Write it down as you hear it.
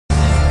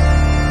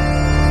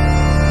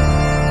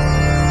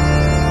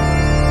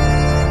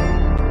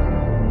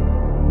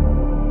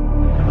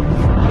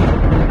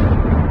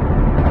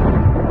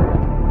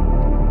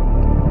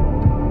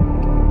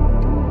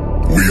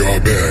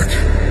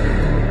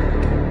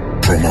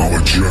from our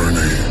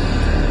journey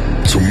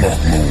to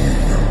Mahmoud.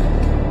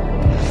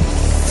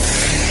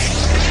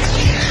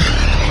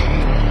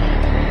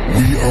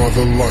 We are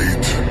the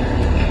light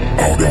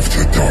out of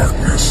the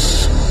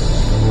darkness.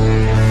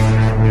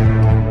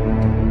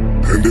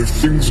 And if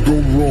things go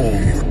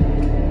wrong,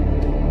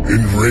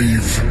 in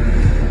rave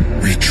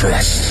we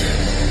trust.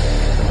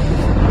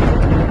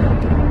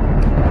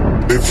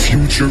 The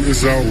future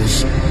is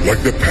ours,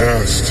 like the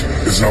past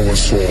is our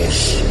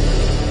source.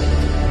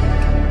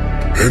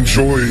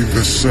 Enjoy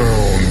the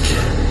sound.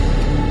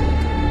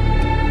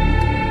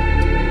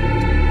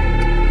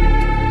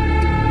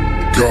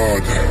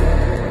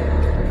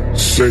 God,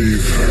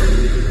 save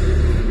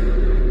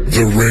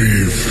the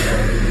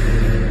rave.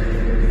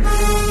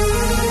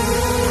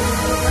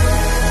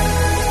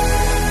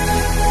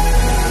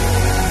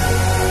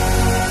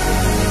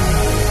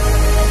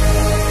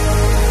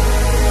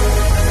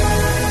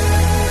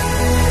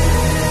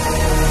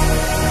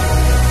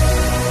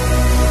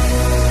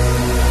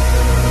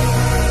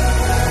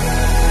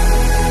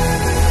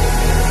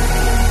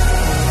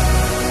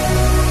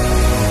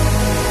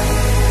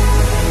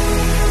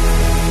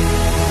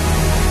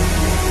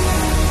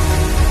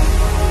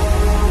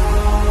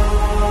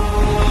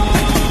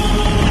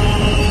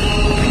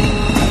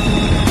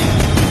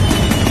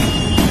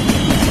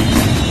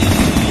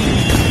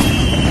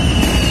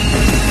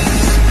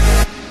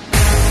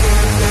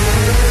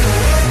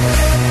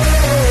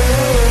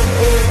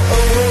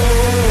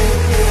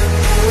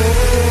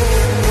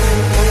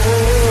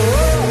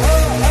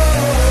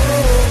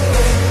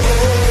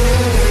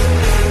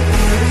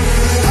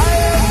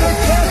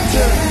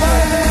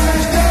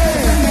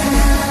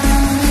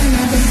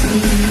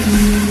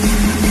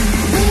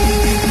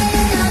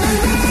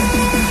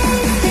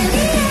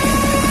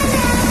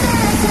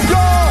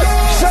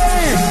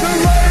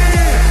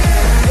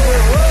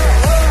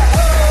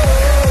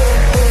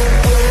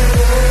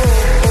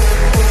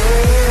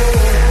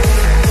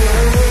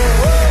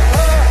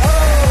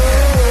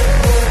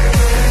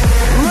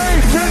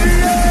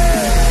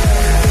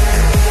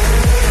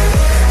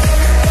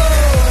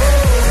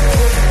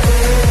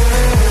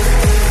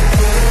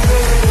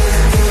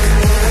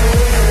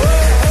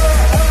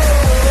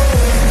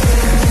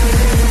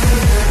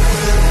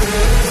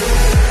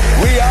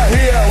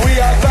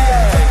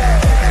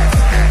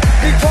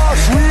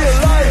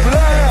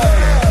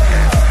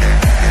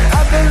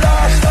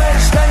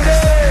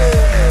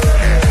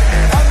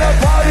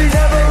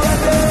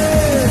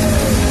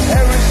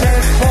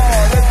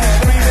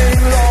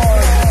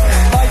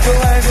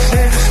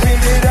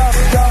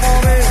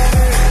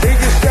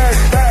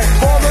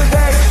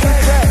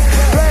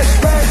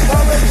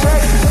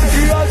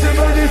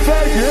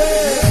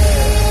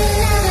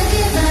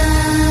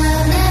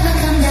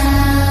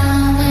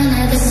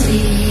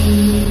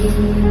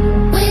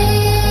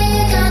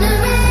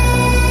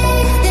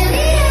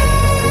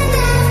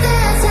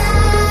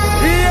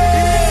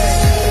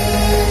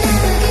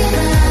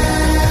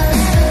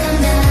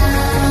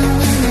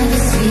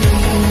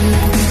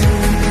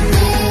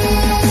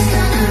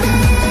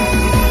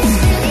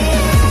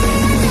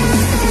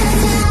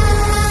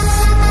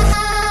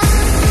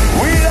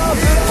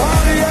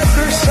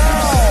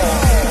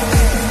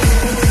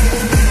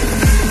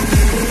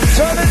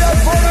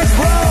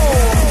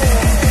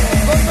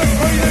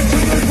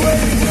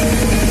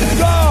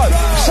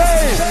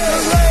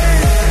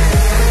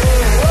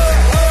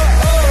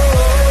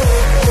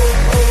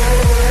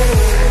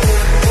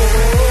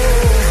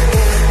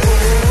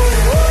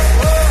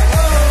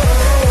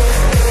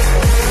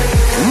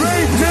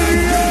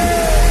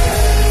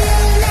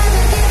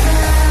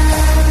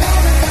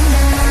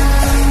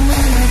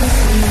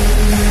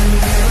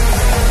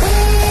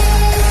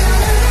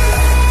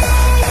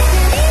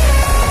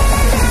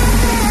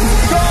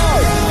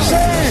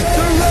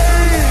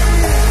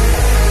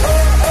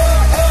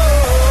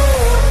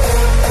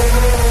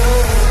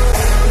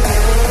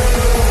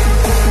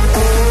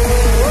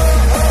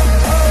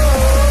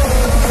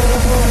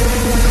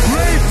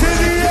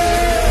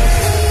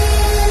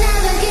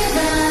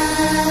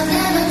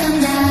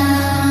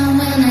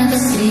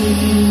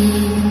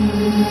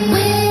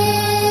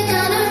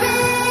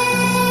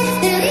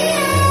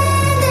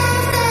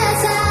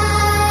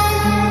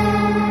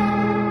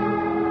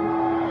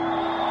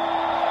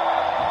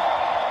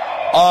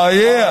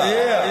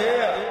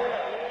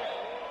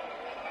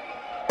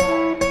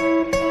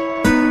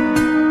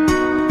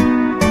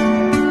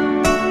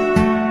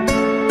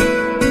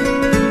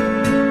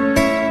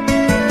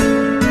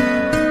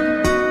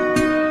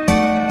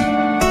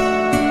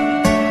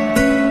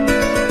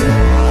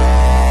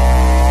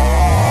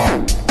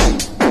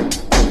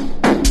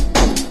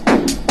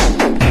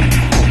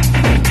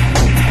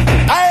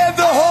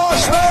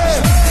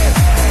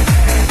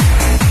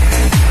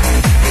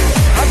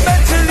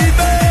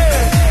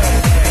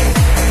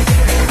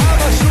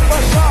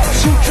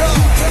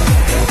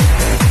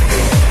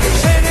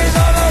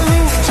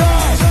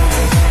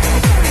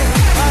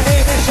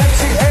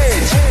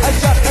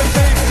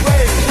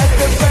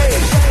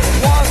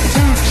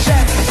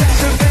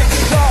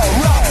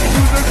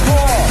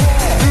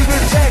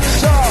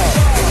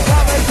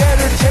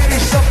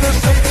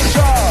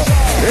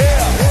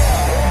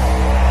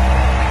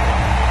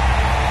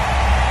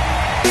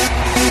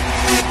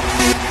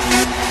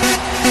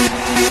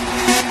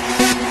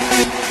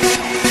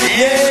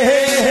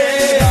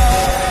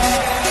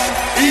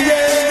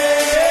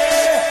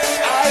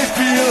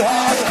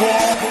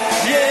 hardcore.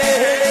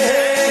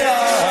 Yeah,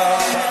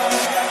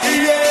 yeah,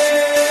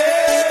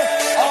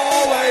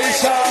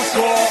 always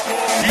hardcore.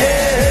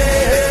 Yeah,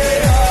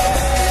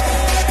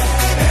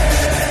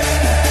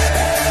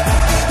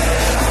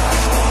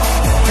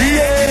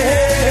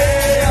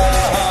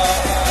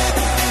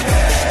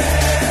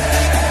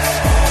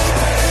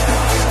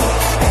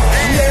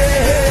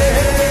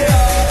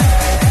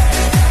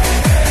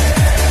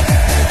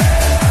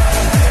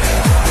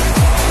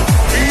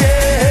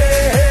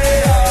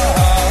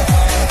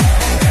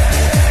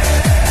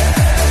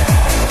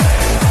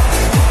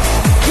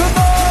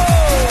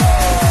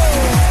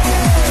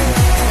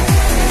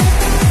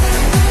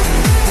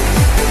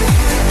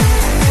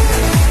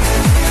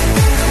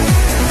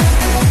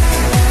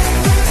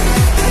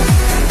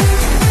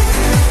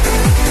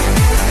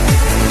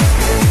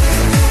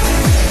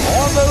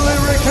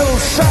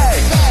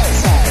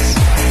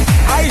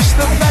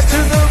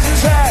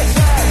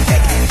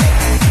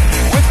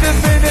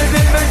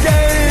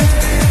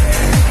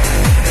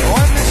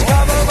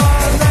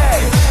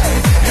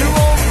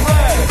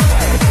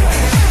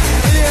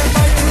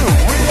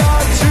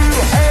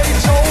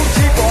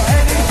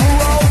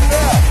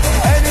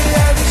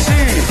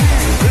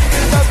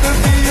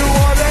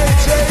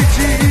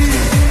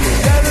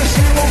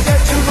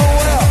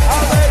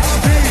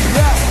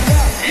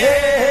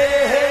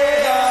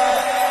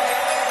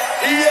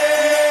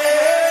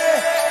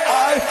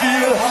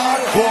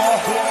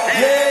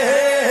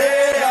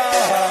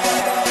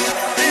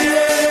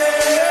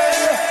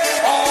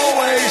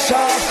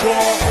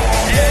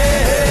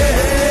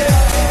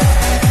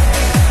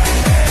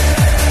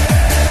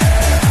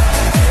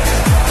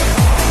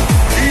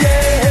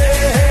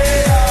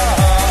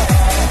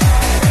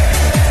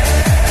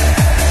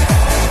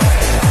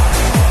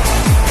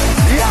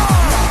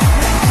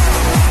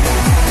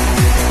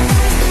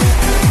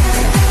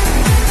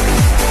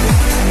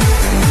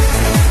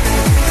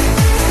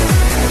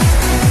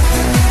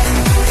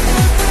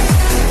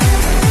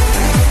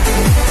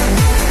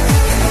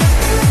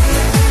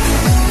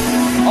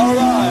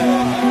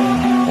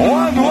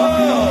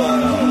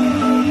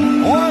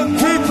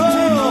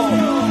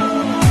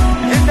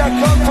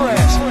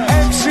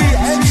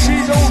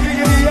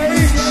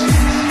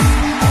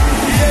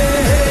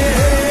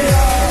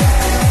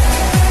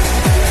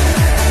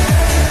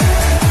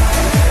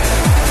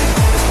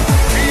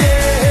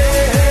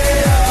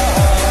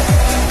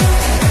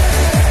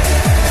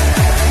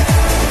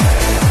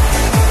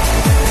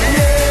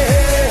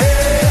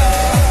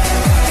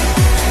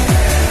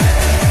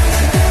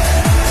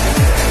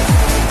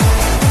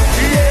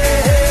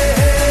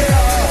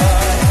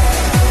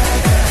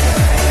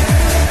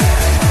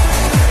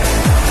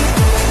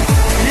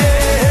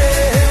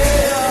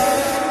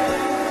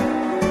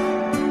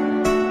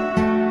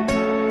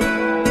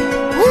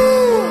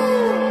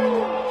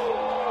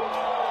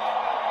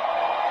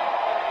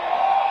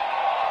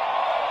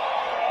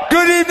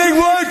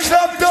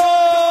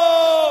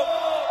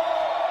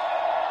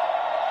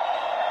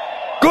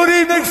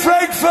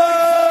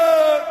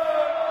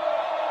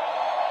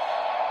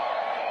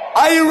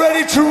 Are you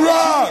ready to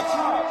rock?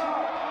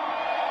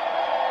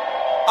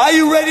 Are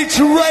you ready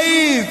to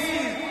rave?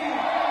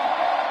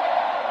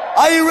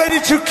 Are you ready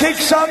to kick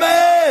some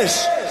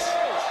ass?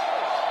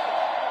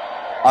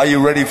 Are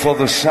you ready for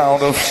the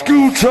sound of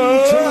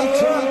Scooter?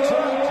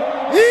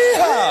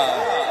 Yeah!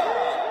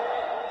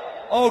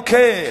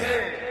 Okay,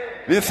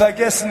 wir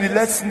vergessen die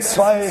letzten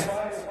 2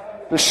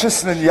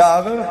 beschissenen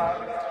Jahre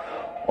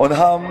und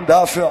haben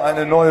dafür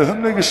eine neue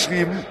Hymne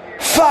geschrieben.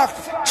 Fuck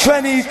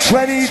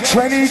 2020,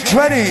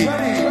 2020.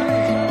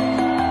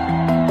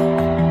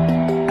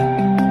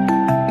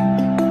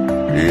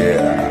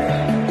 Yeah.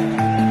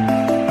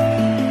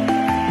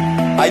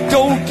 I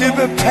don't give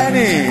a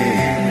penny.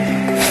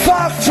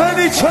 Fuck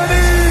 2020.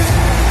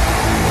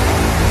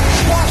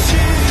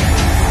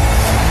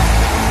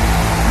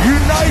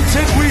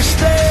 United we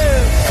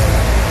stand.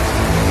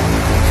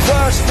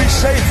 First we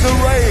save the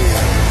rain,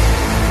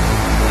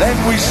 then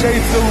we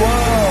save the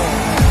world.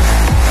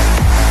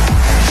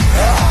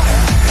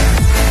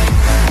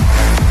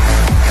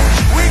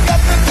 We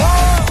got the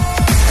power.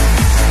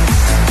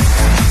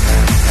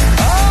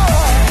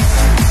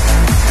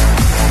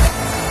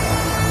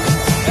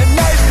 A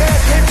nightmare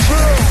came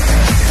true.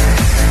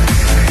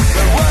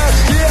 The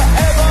worst year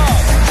ever.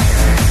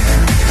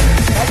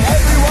 And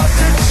everyone's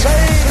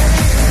insane.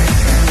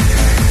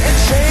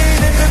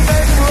 Insane in the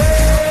memory.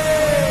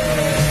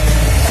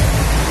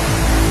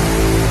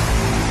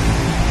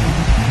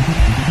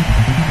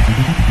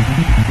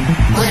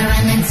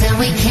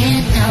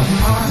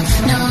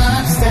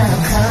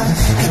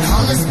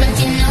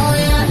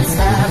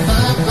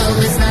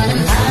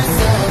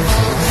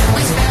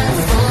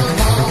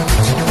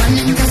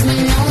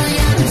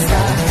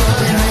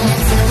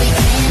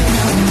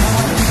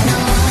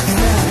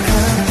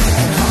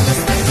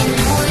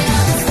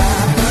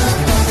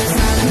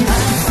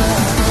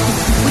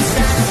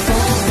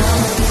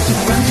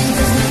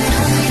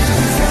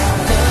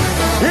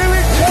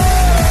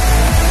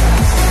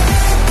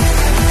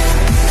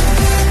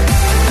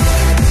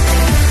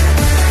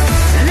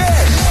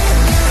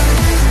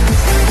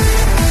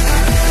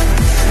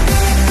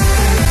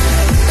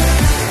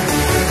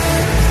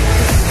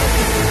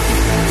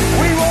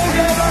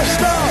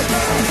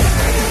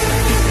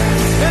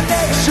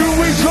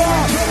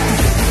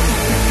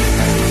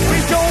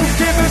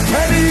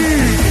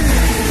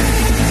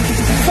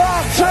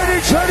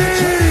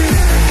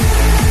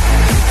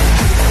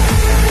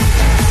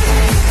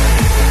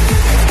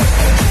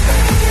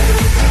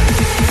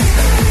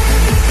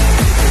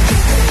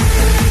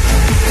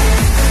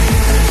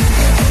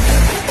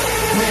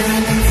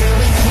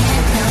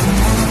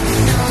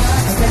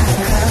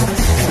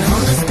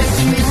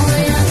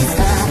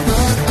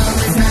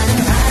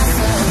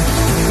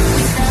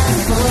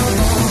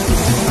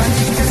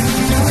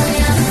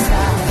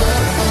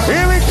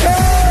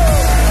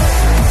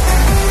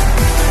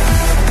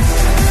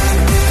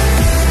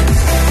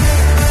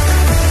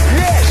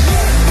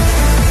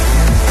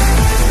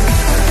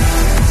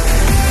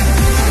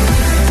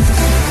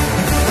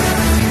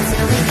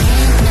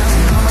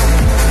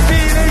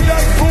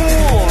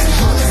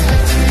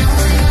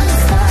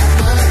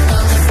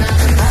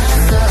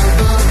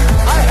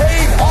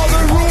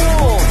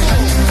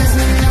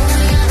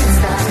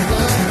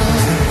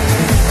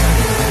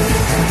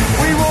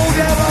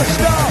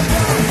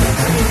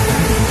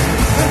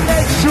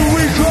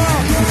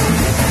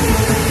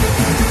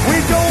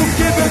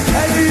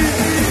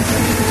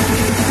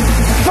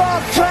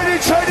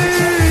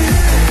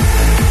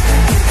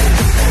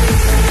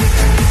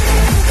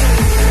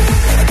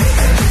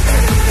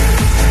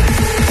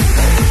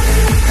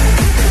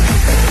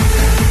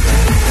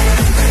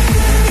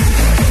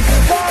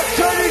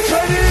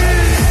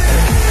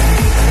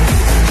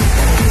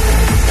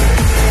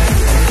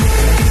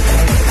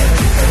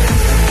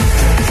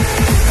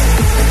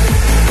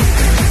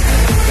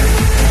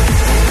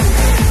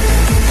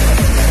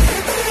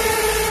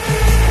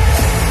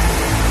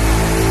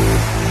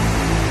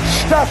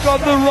 on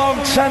the wrong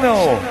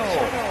channel,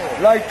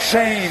 like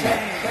chained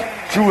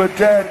to a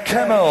dead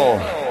camel.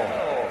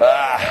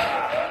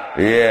 Ah,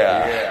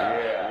 yeah.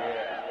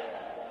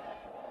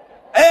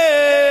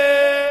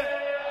 Hey,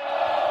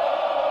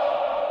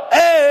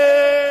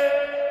 hey,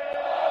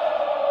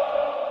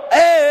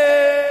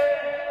 hey.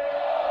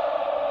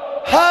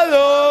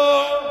 Hello,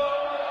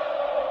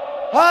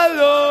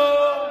 hello.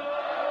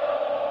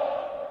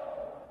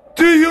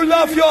 Do you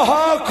love your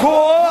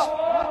hardcore?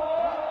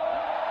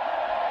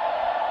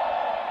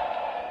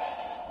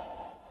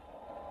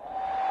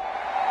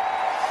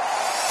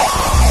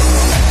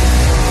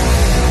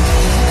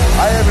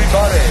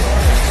 Everybody,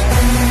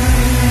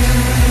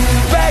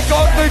 back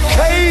on the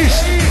case.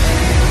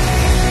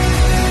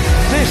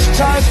 This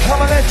time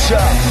coming at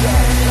ya.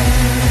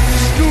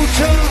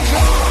 Scooter,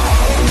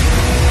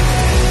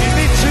 you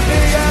need to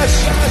be as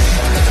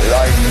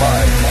like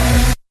mine.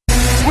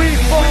 We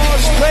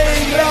force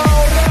playing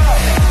louder,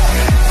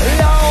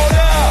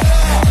 louder,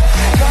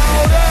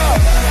 louder,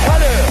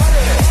 harder.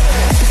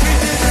 We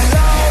did it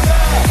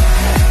louder,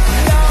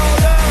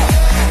 louder,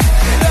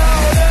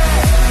 louder,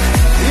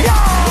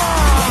 yeah.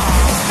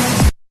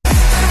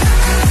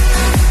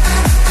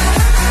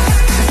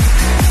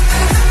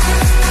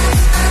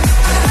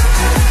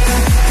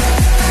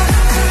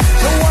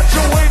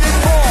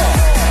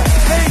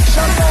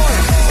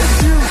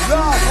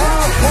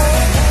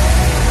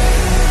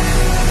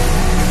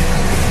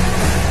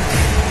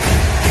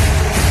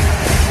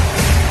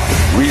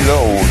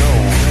 Reload.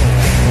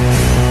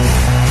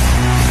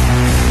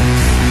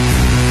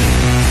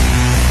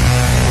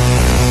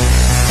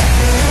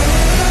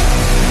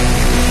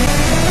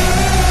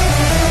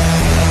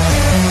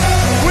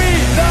 We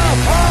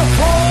love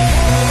hardcore.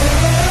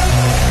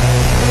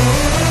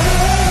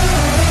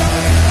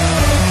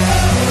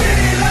 We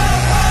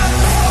love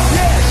hardcore.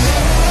 Yes.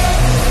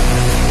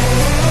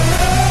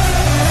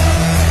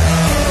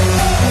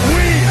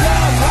 We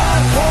love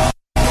hardcore.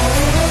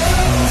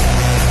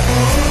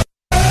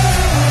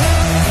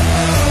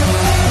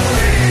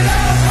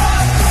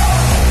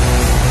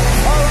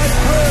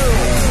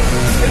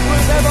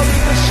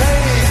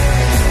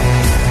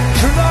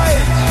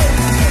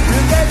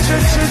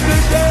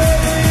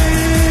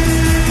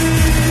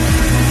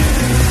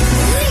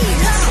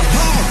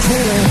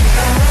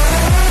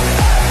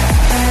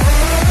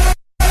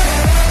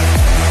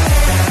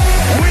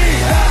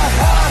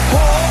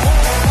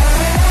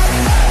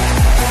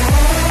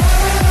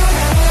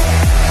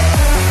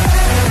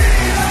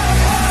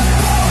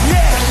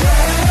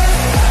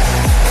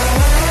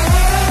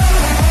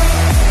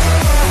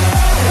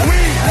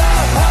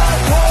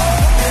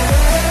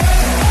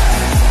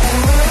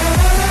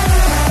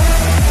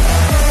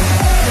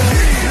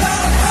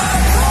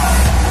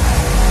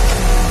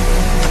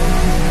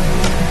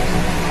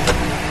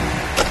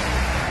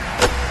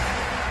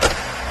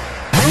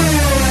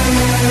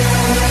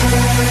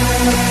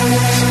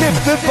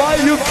 The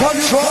value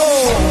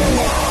control.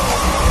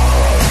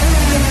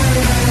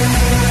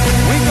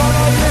 We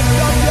gonna lift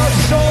up your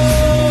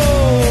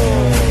soul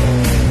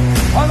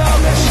on our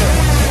mission.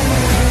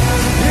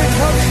 Here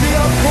comes the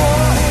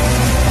encore.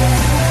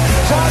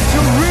 Time to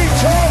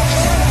recharge.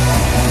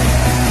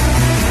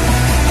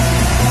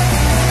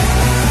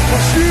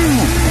 'Cause you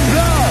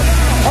love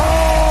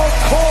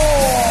hardcore.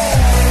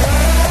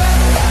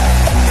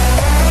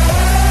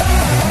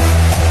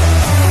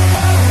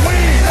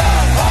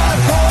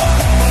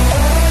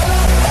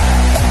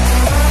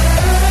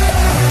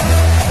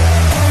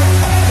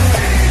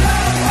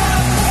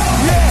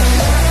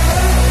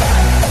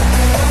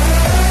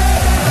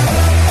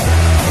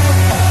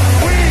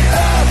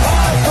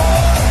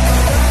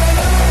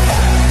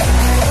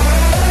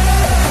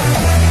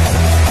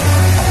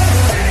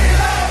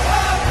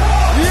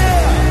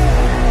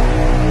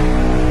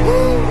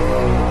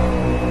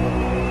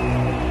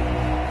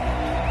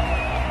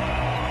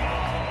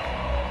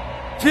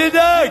 Vielen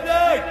Dank!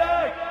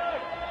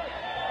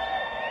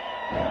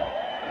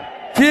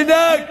 Vielen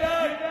Dank!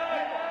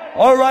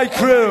 All right,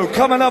 crew,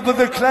 coming up with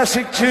a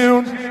classic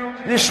tune.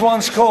 This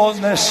one's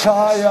called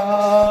Messiah.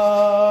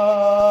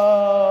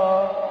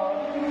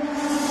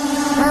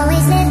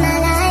 Always lived my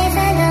life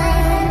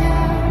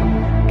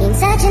alone. Been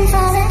searching for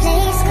a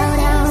place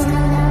called home.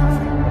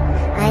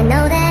 I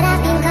know that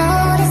I've been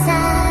cold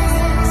aside.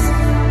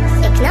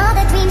 Ignore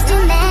the dreams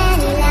too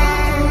many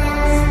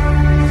lies.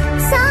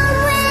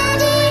 Somewhere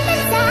deep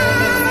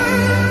inside,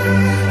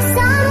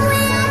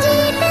 somewhere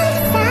deep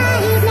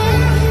inside me,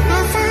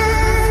 I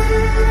found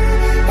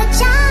the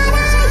child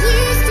I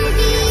used to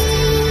be.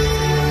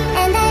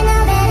 And I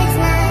know that it's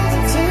not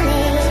too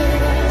late.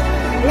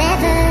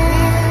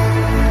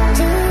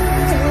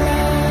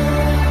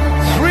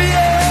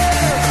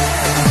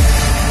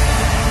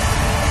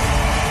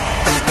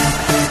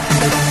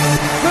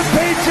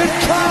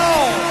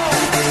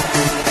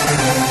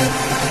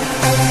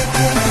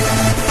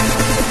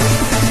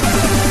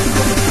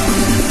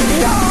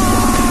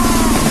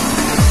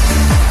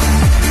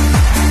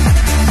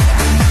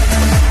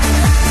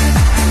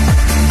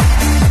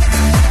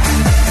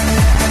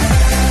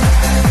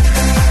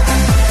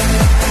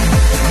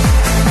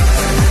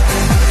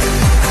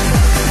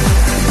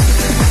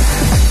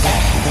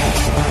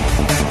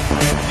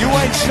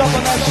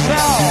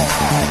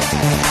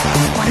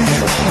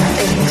 wonderful human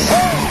beings.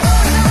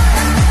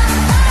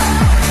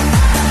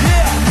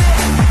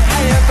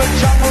 I am a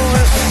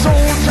junglist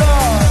soldier.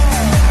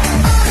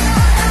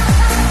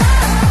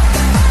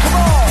 Come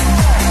on,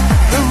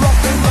 the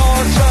rock and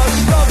roll just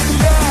stops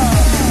ya.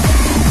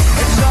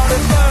 It's not a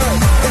bird,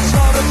 it's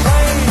not a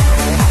plane.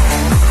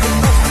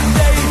 It's the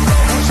day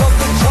who's on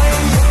the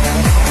train.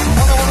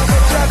 Wanna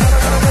get ya,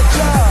 gonna get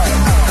ya.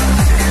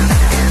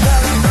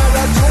 Tell him that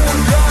I told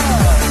ya.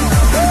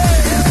 Hey!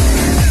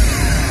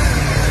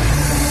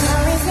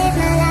 Always live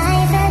my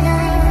life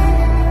alone.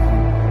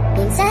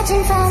 Been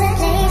searching for a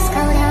place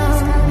called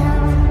home.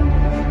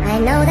 I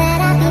know that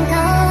I've been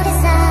cold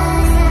as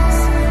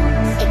ice.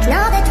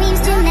 Ignore the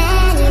dreams too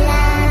many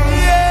lies.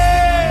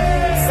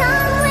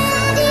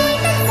 Somewhere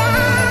deep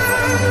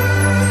inside,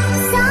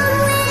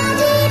 somewhere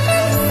deep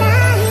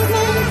inside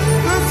me,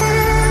 I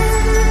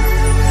found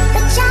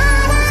the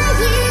child I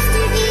used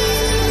to be.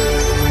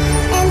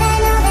 And I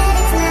know that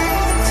it's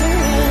not too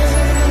late,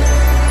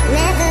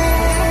 never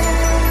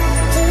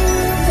too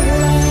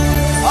late.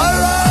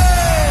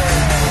 Alright!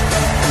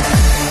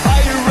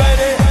 Are you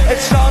ready?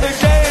 It's not a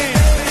game.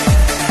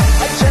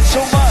 I said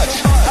so much,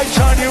 I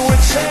turn you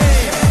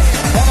insane.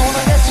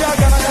 Wanna get ya,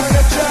 gonna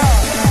get ya.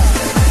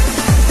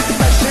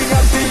 Messing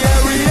up the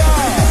area.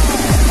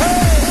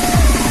 Hey!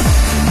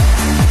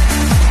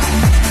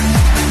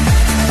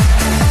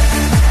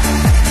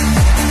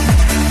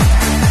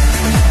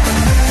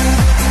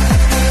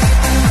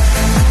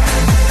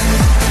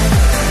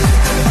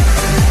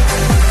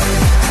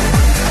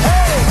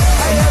 Hey!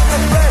 I am the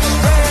best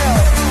man.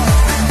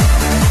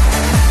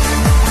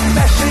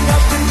 Messing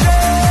up the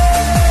jail.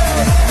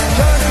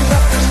 Turning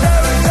up the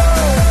stereo.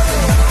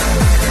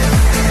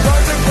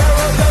 Join the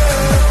caravan.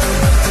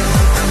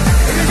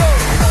 Here you go.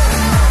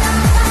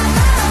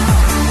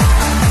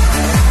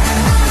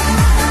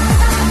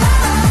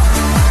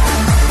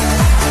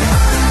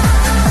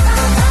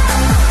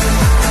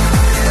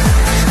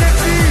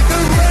 Skippy the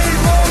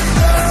rainbow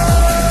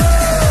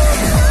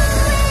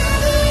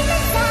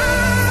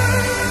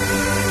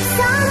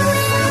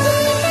Somewhere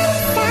deep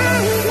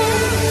inside me,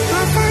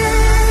 I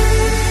found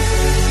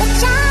the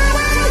child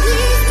I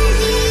used to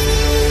be.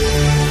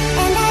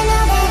 And I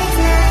know that it's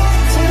not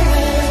too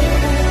late,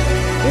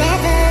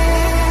 never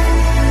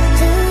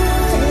too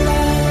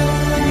late.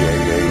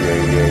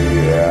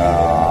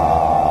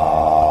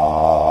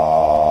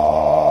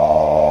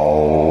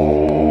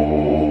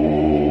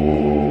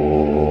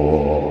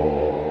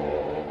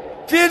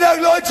 Vielen Dank,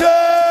 Leute!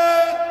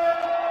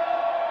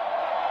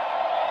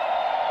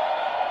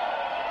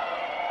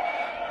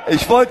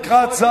 Ich wollte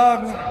gerade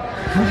sagen,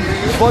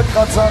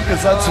 ihr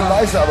seid zu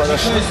leise, aber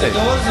das stimmt nicht.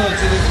 No,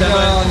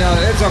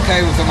 it's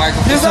okay with the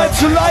microphone. Ihr seid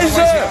zu leise!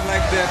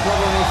 Like the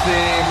problem with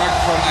the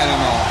microphone, I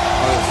don't know.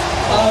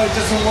 Oh, it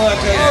doesn't work.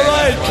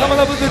 Alright, coming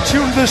up with the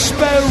tune, The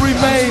Spell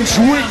Remains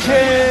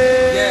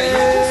Wicked! Yeah, you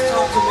just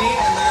talk to me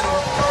and then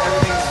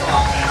everything's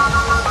fine.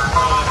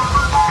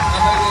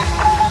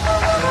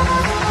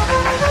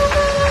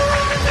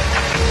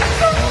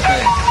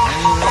 Okay.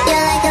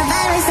 You're like a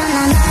virus on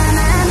my mind.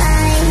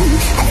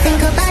 I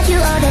think about you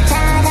all the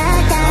time.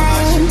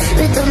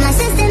 With all my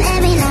system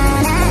every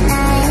night.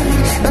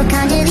 But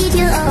can't delete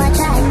you, oh I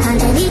tried. Can't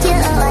delete you,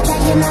 oh I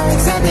tried. You know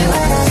exactly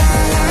what I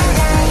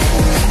like.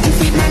 And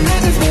keep my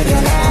madness with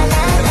your lies.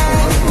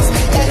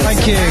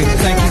 Thank you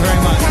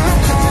very much.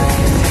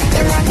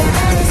 You're like a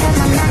virus on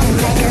my mind.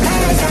 Like a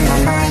virus on my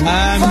mind.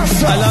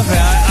 I love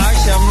it.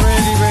 I'm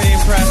really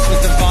impressed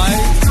with the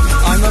vibe.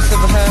 I must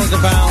have heard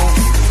about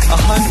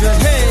 100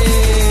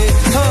 hey,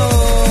 ho,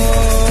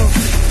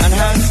 and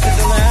hands to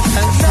the left,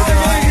 hands to the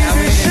right. I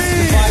mean,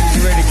 the vibe's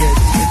really good.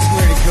 It's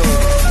really cool.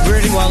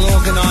 Really well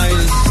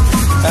organized.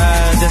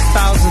 There's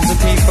thousands of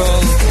people.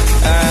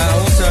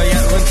 Also,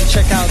 yeah, want to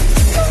check out.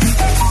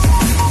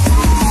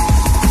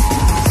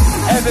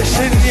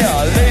 Everything here,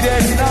 late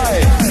at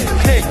night.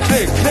 Click,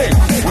 click, click.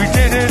 We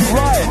did it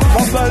right.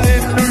 From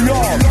Berlin, New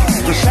York,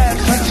 to San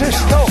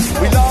Francisco.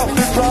 We laughed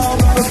it from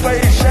the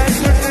Bay San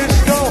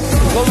Francisco.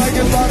 Go like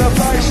a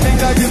butterfly, sting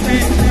like a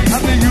bee.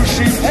 I'm the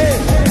UCA,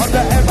 I'm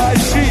the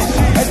MIC.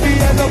 At the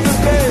end of the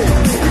day,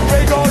 we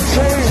break all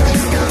change.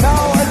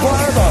 Now and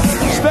forever,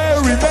 spare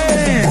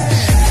remains.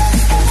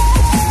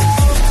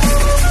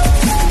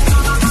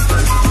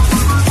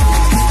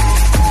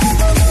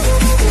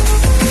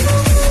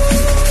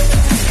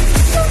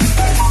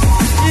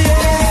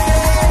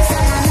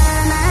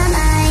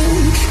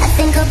 I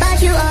think about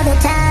you all the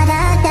time.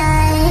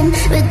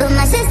 With both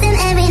my system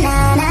every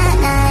night.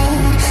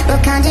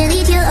 But can't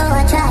delete you, oh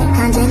I tried.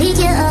 Can't delete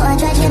you, oh I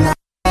tried. You know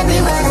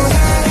exactly what I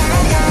like.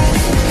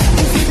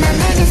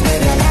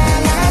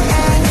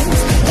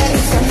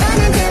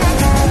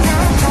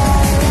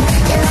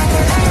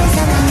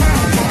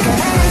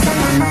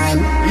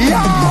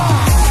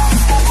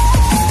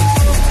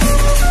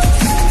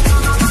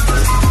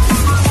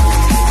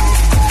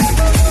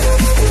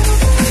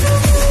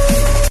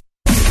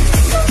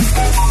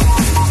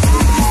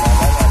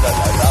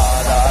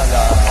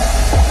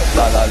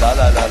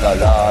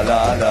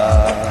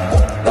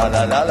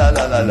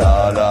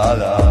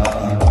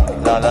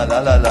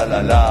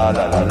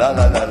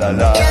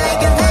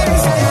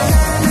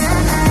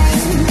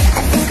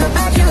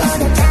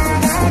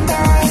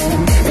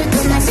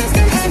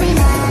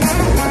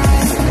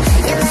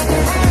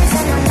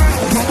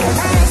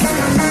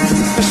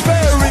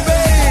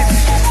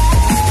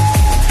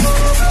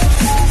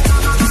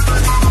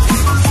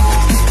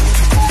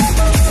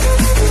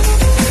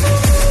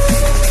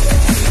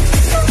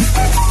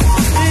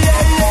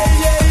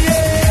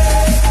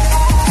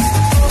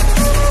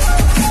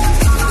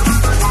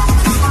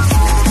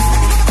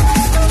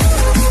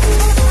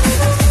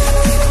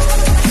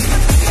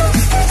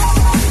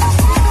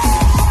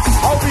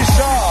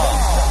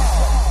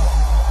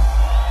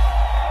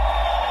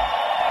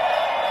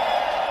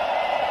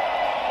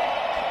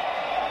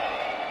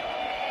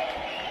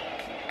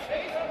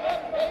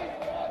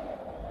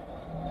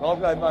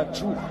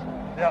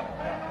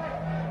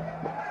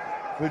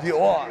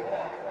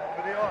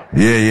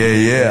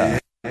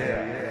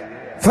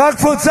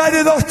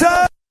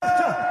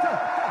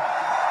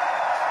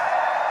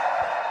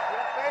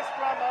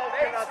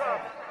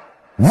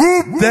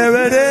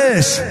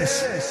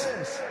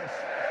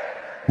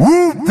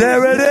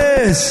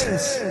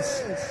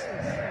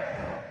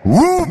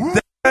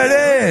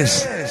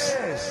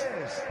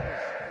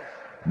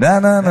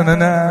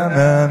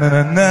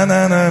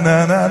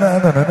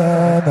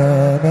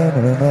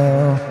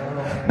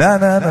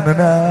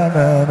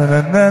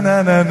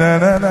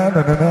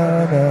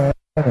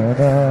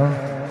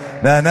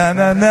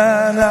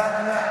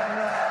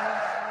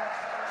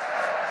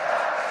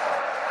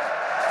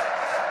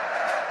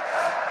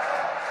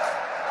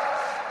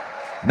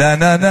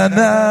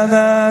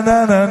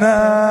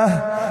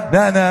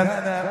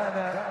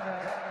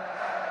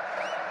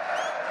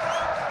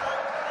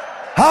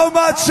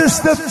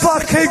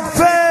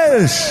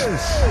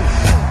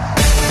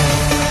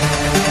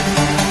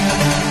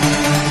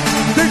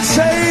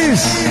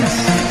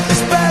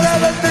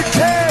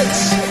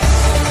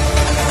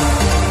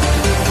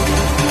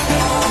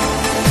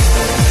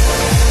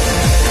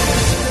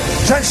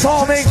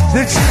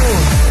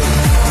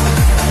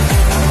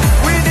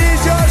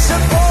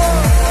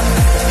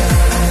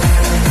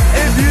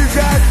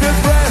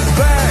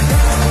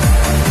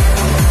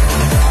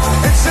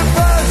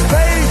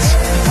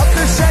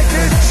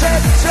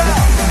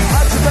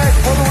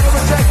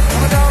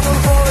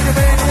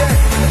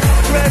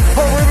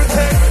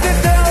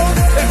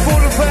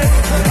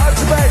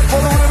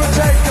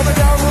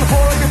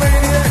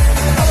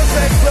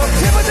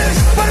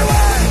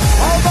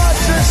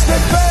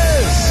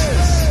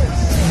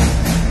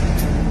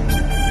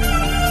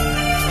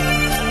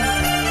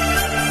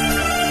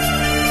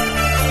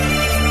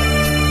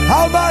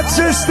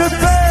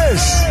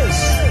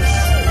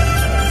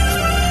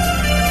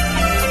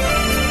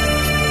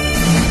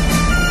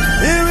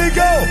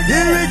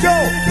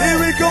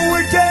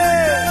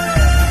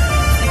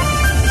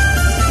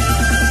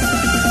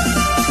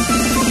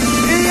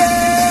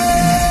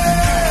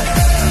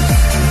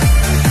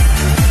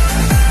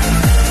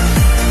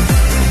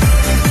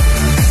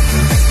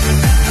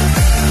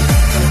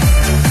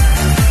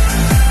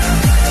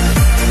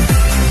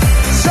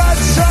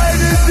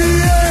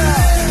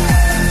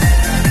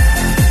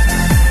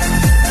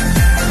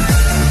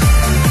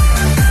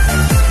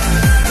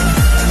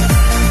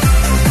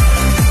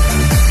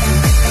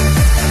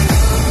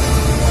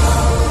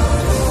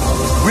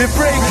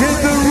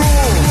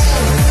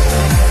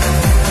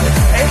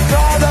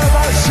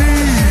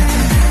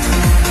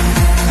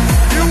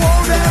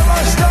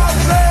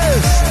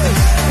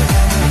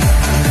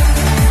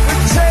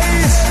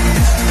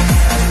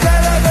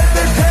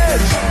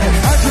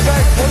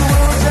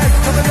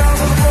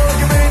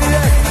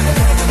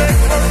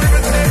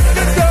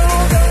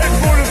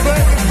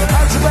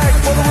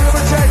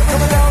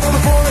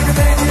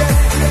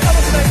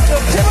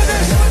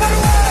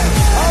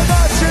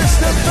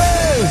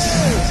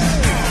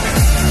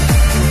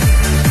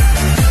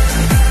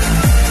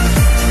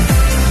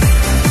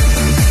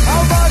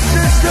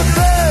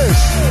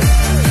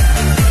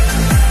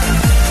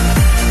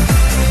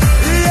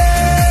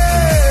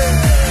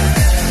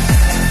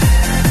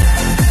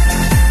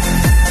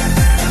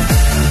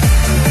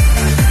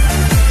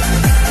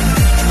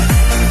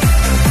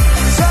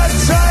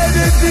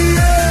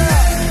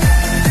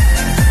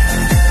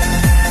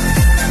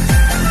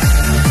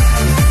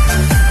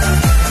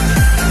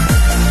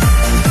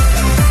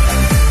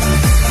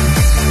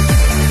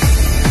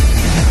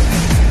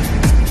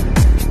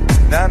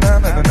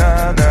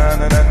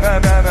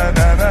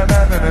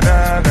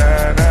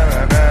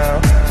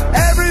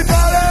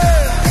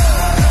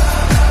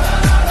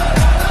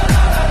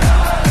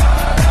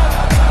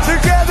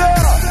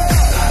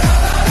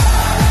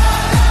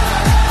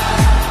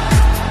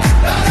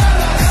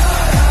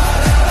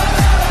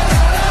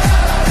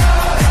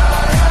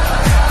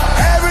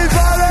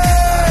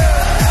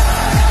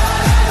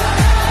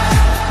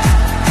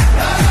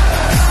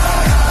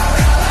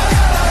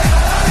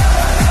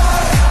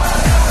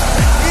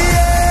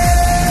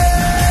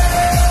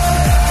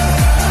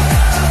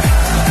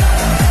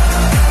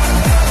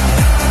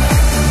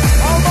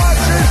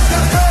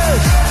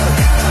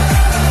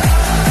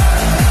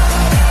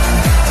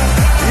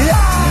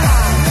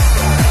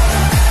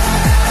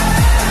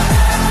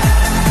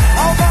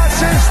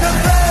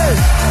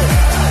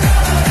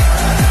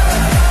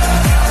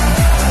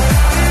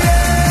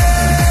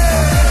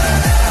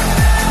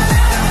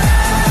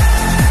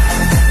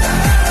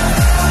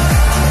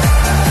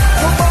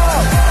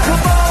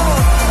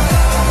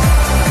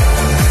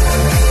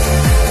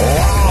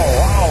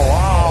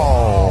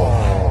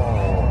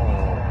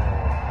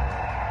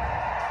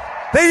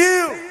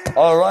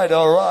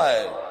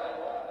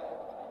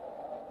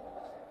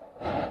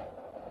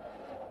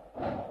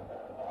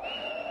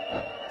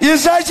 Ihr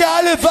seid ja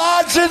alle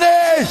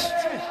wahnsinnig!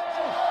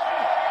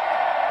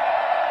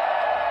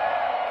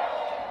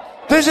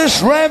 This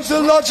is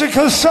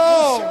Rhamsological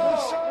Song!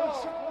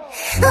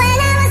 When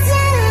I was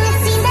young, it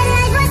seemed that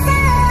life was so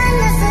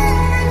wonderful,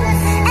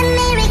 a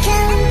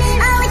miracle.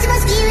 Oh, it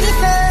was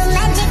beautiful,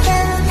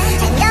 magical,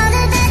 and all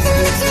the birds in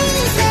the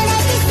trees were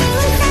like they sing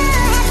so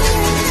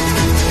happily,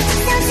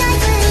 so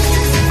joyfully,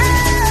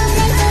 oh,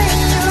 playfully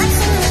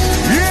watching me.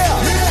 Yeah!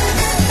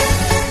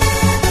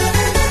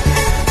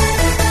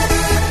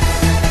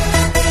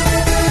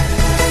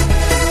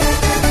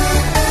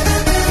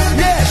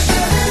 Yes!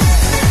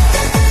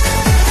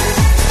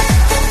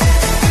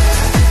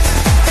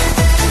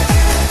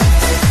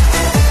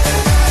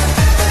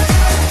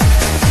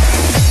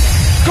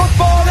 Good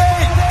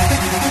morning!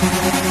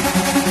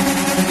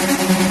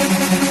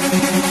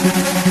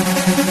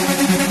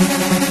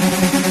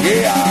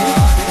 Yeah!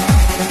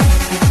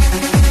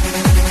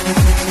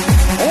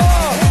 1,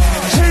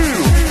 2,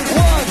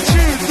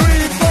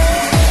 3, 4.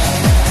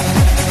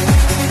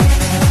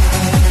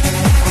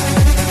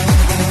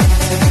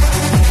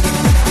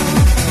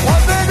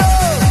 1 minute!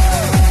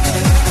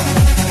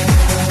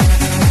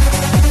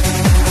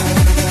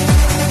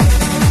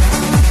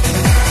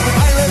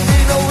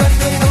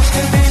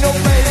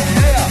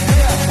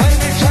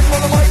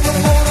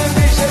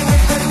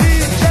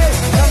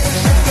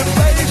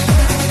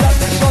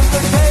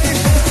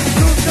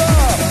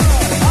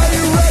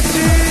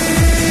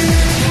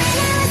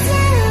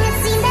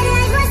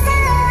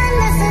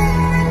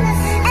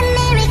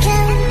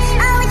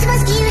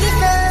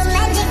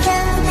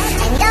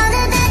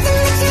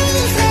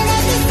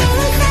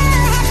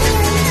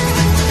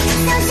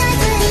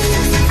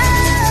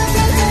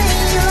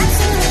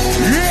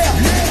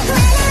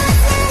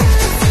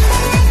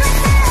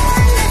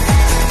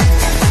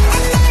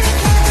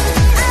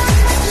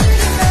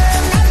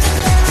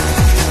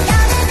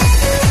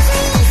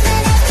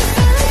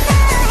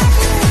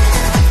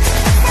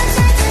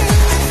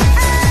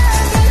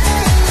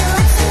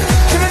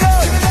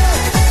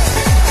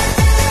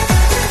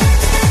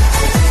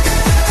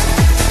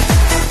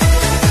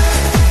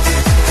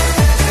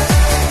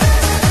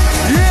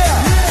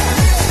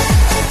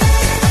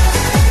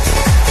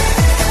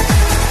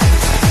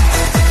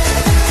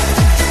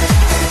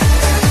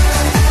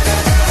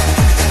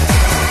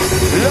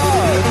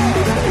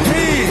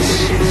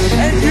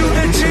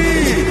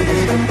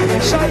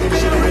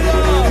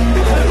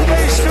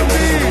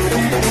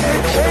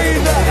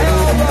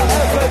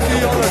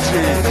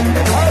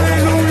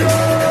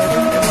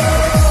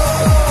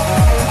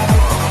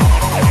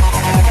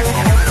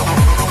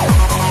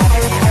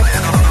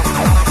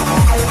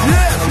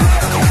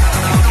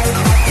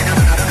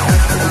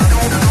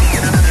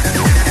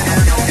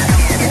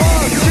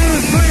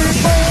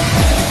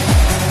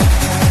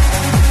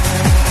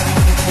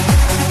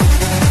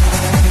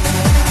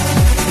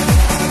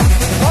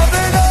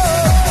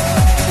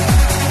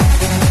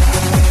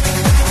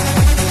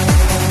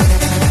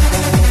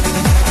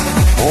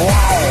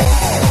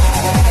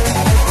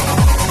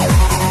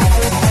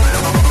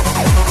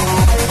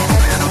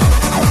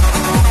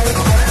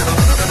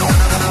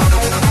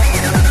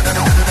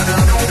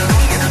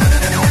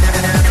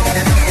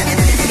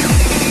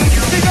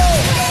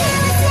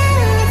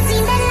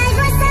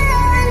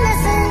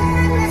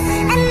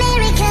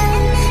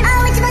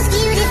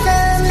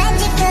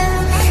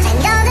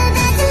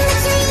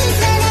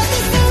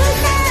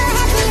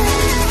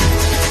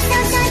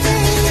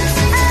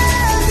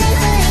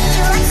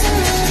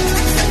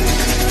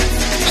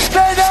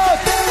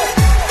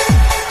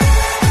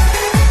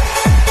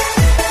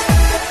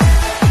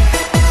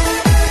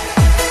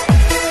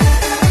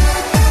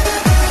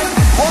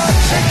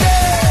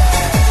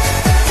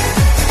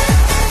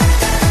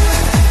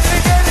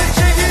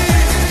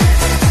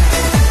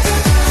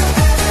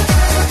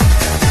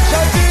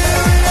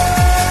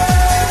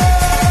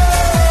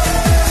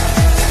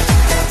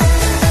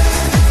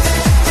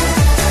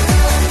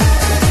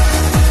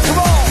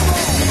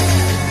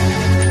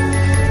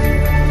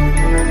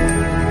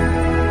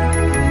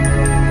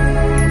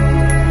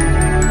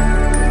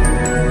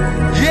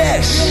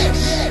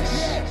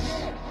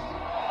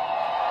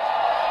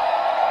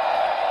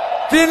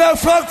 Wiener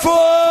Frankfurt!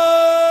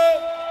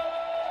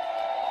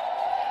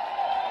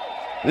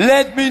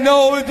 Let me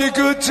know if you're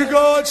good to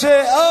go.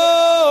 Say,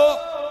 oh.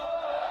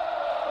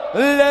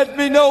 Let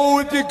me know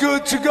if you're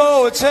good to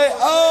go. Say,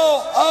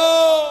 oh,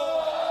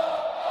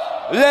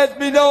 oh. Let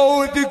me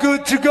know if you're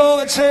good to go.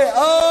 And say,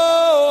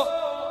 oh.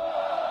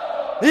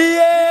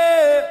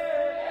 Yeah.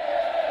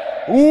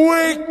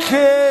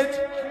 Wicked.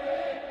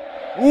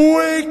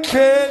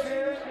 Wicked.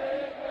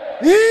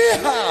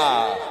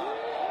 Yeah.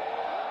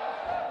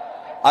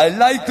 I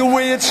like the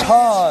way it's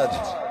hard.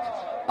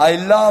 I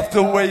love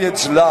the way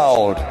it's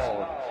loud.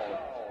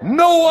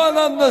 No one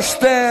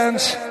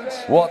understands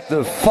what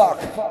the fuck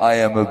I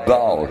am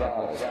about.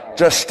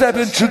 Just step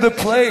into the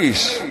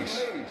place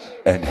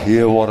and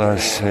hear what I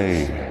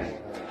say.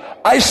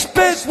 I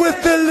spit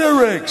with the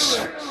lyrics.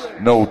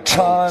 No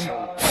time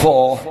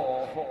for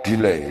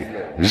delay.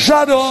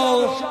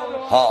 J'adore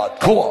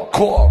hardcore,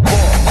 core,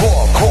 core,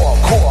 core, core,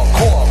 core,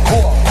 core.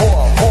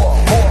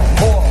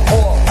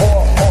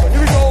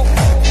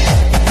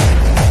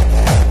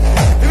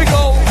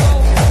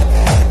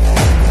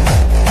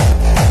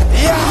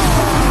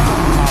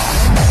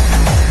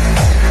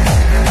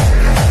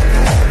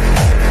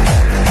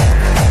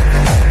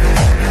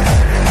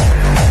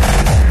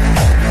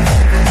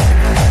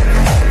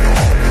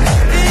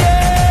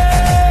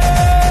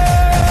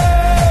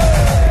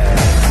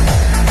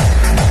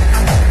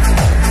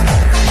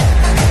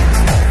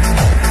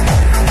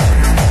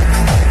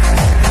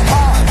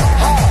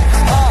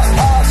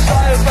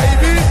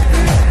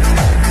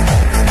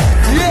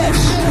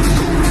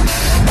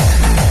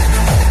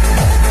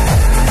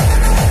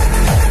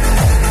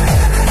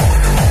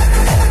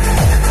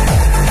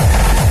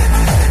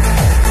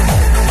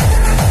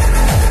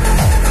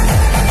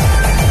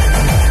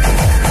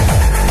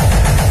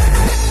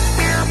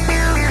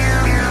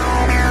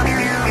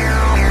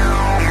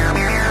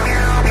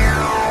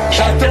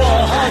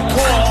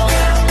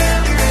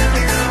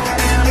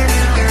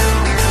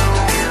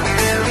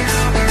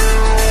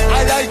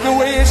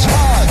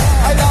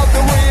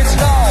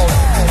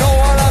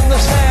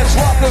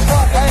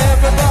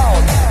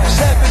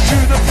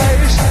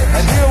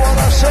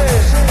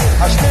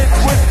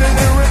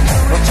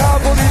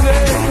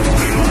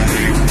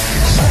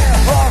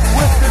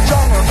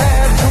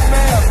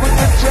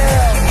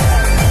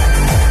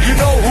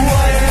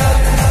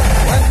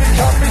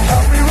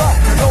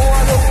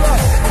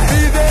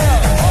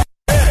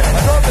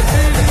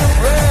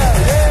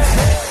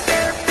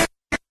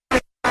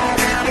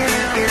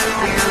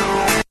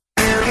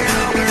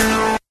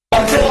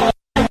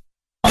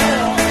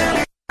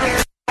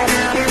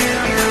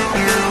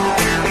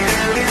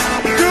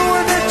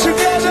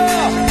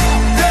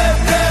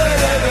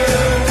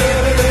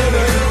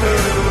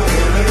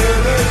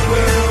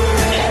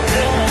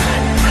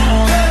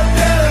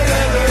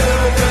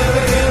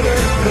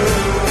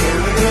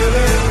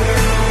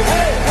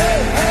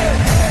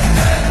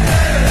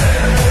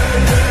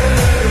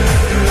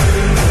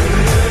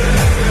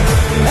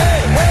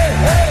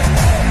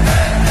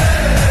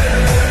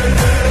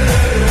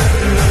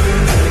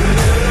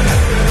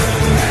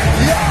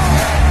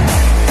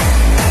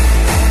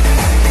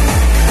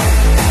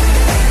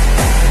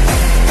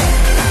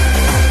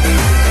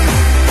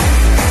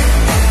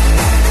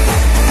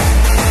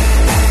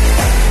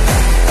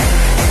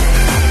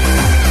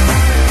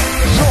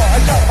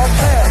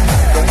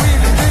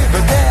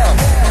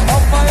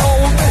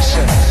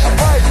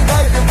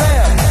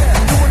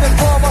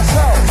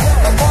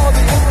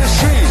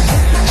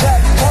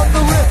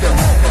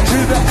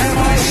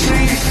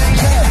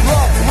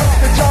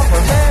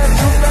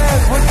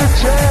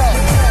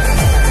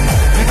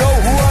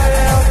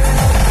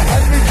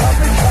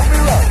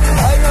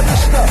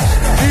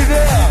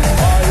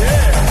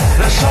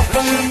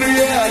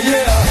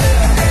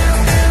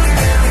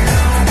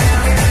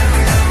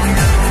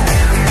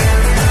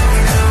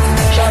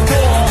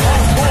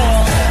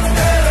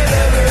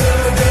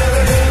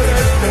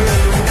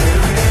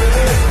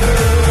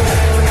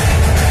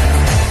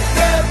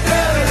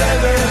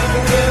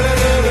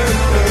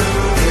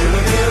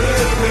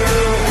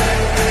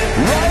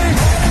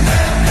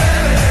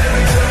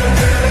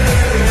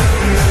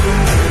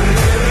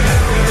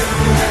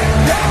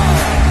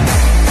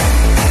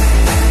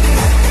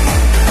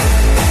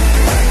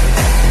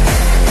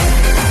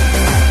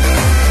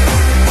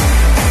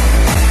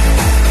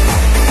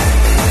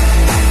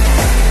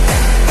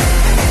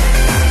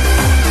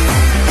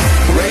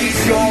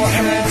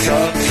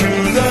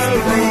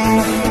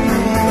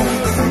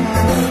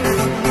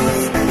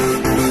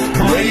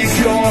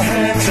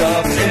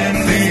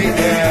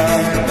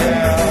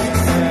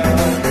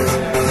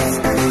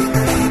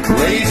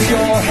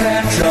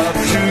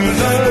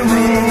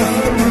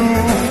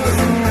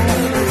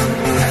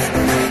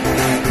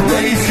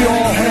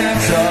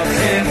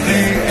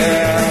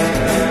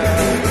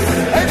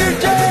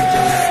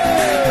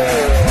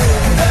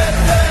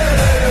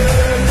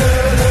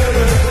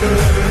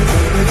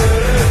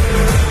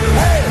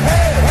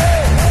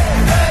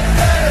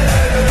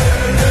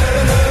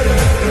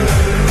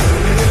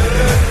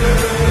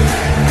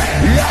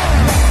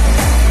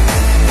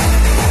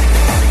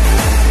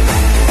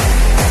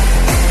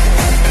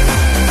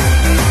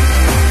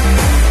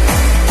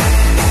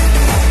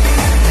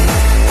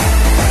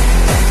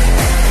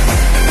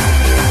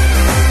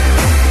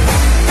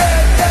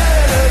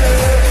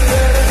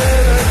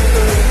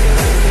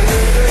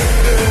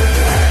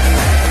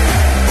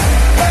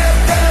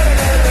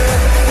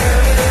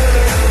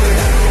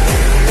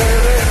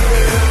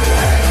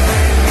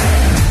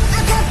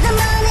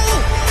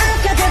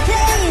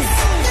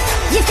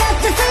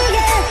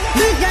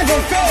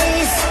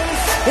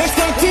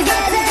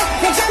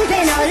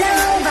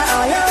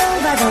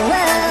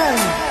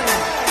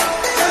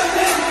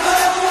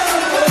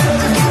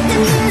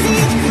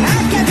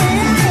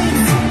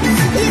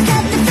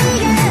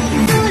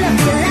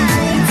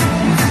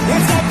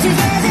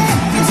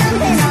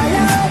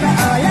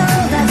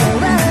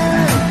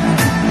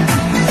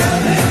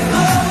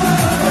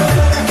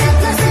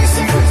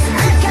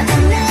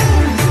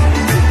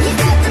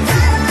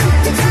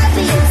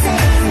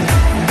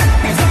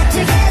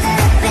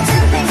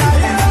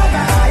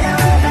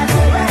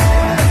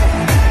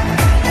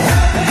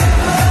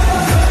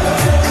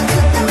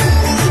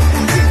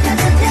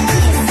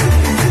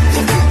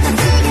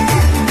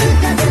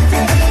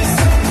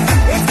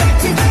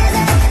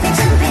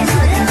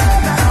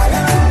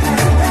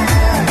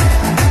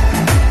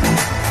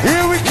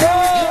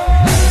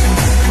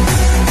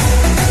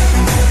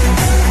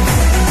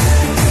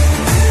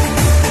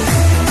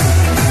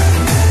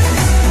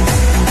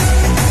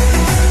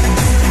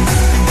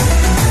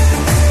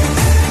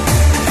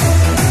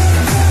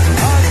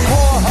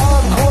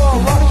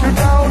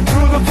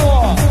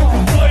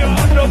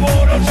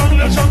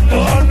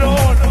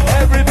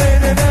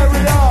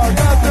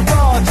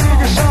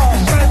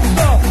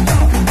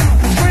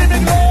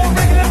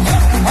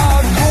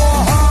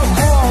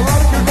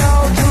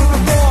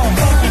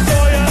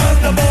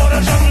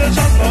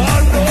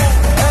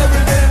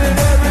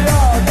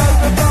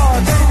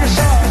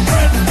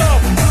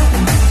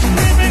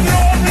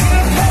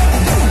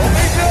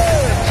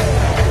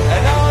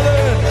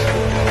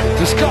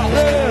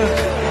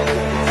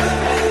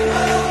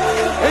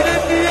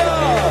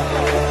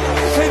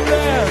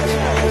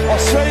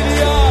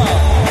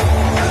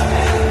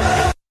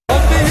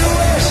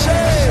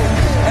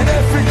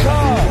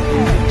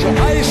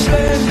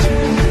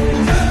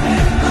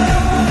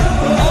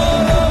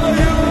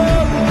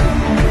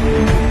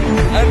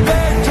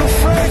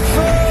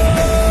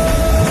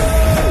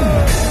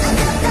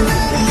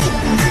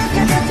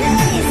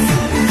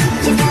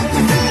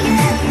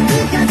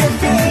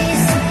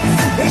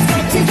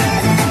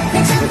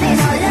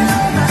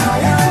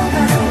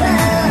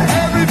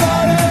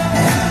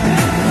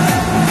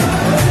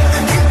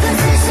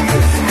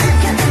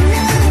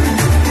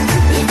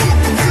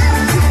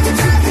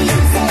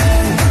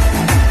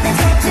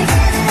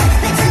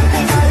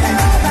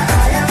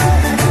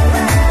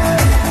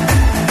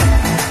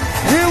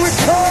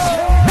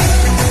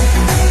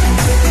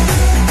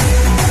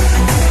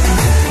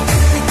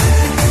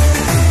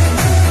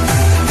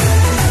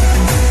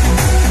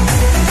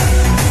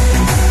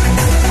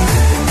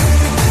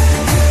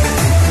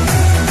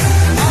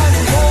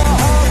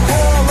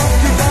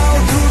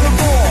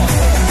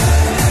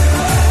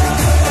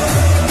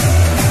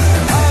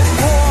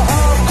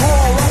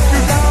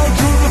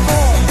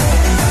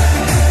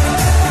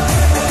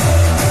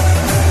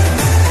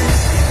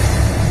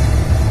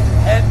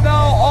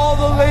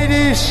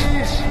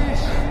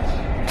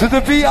 to the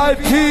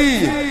VIP.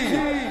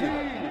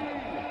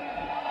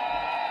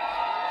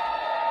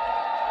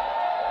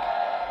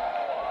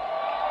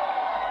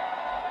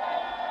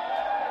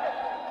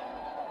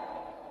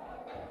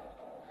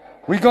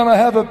 We're gonna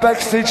have a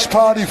backstage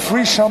party,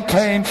 free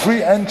champagne,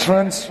 free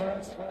entrance.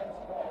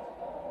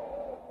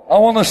 I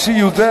wanna see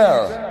you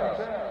there.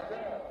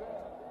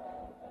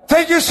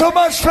 Thank you so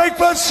much,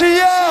 Frankfurt. See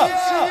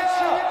ya!